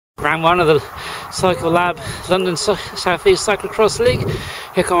Round 1 of the Cyclelab London South East Cyclo Cross League.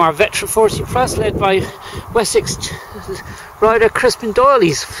 Here come our veteran 40 plus, led by Wessex rider Crispin Doyle.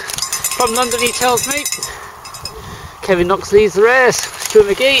 He's from London, he tells me. Kevin Knox leads the race. Stuart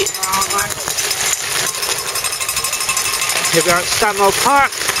McGee. Here we are at Stanmer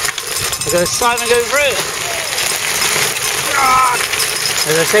Park. We're going to Simon go through.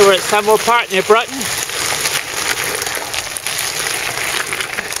 As I say, we're at Stanmer Park near Brighton.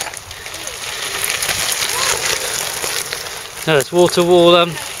 No, it's wall-to-wall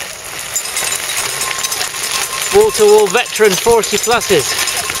veteran 40 pluses.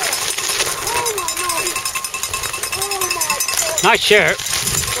 Nice shirt.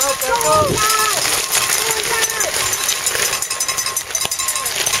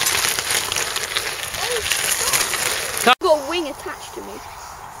 I've got a wing attached to me.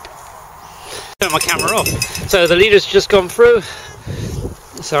 Turn my camera off. So the leader's just gone through.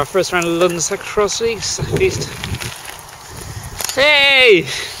 So our first round of the London Cyclo Cross League, South East. Hey!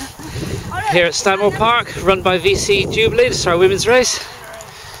 Here at Stanmer Park, run by VC Jubilee. This is our women's race.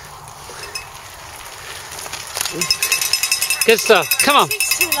 Good stuff. Come on.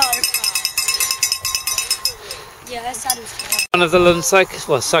 Yeah, that's sad. One of the London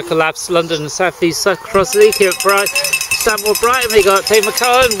Cyclelab's London and South East Cyclo Cross League here at Stanmer Brighton. We got Dave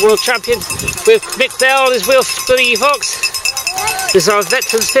McCullen, world champion, with Mick Bell on his wheel, Splingy Fox. This is our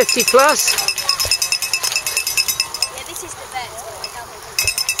veterans 50 plus.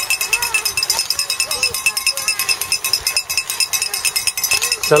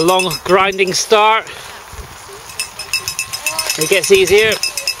 It's a long grinding start. It gets easier,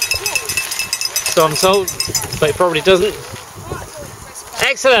 so I'm told, but it probably doesn't.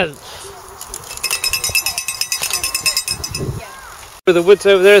 Excellent! Through the woods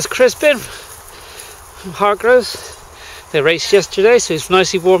over there is Crispin from Hargroves. They raced yesterday, so he's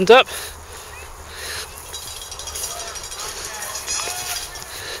nicely warmed up.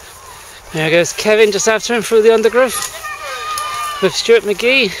 There goes Kevin just after him through the undergrowth with Stuart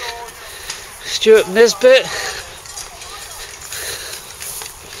McGee, Stuart Nisbet.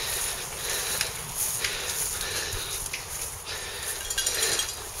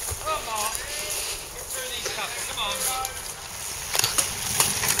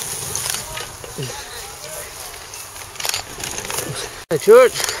 Hey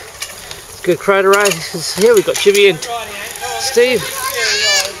George, good crowd around here. We've got Jimmy and Steve.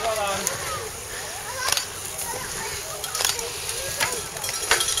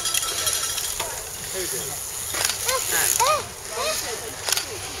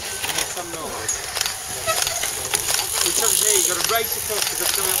 You've got to race across, you've got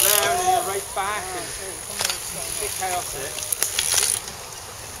to come up there and then you'll race back and it's a bit chaotic.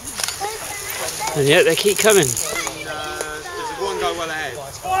 And yet they keep coming. And, there's one guy well ahead. Well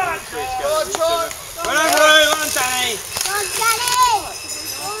on, Danny!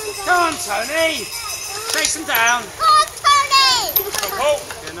 Come on, Tony! Chase him down! Come on, Tony!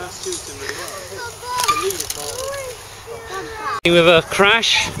 Yeah, that's shooting really well. With a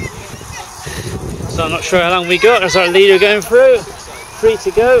crash. So I'm not sure how long we got. There's our leader going through. 3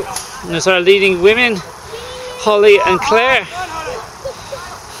 to go. And there's our leading women, Holly and Claire.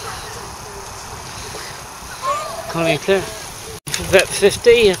 Holly and Claire. Vet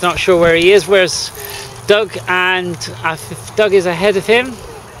 50, I'm not sure where he is. Where's Doug? And Doug is ahead of him.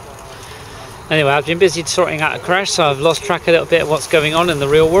 Anyway, I've been busy sorting out a crash, so I've lost track a little bit of what's going on in the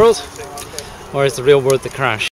real world. Or is the real world the crash?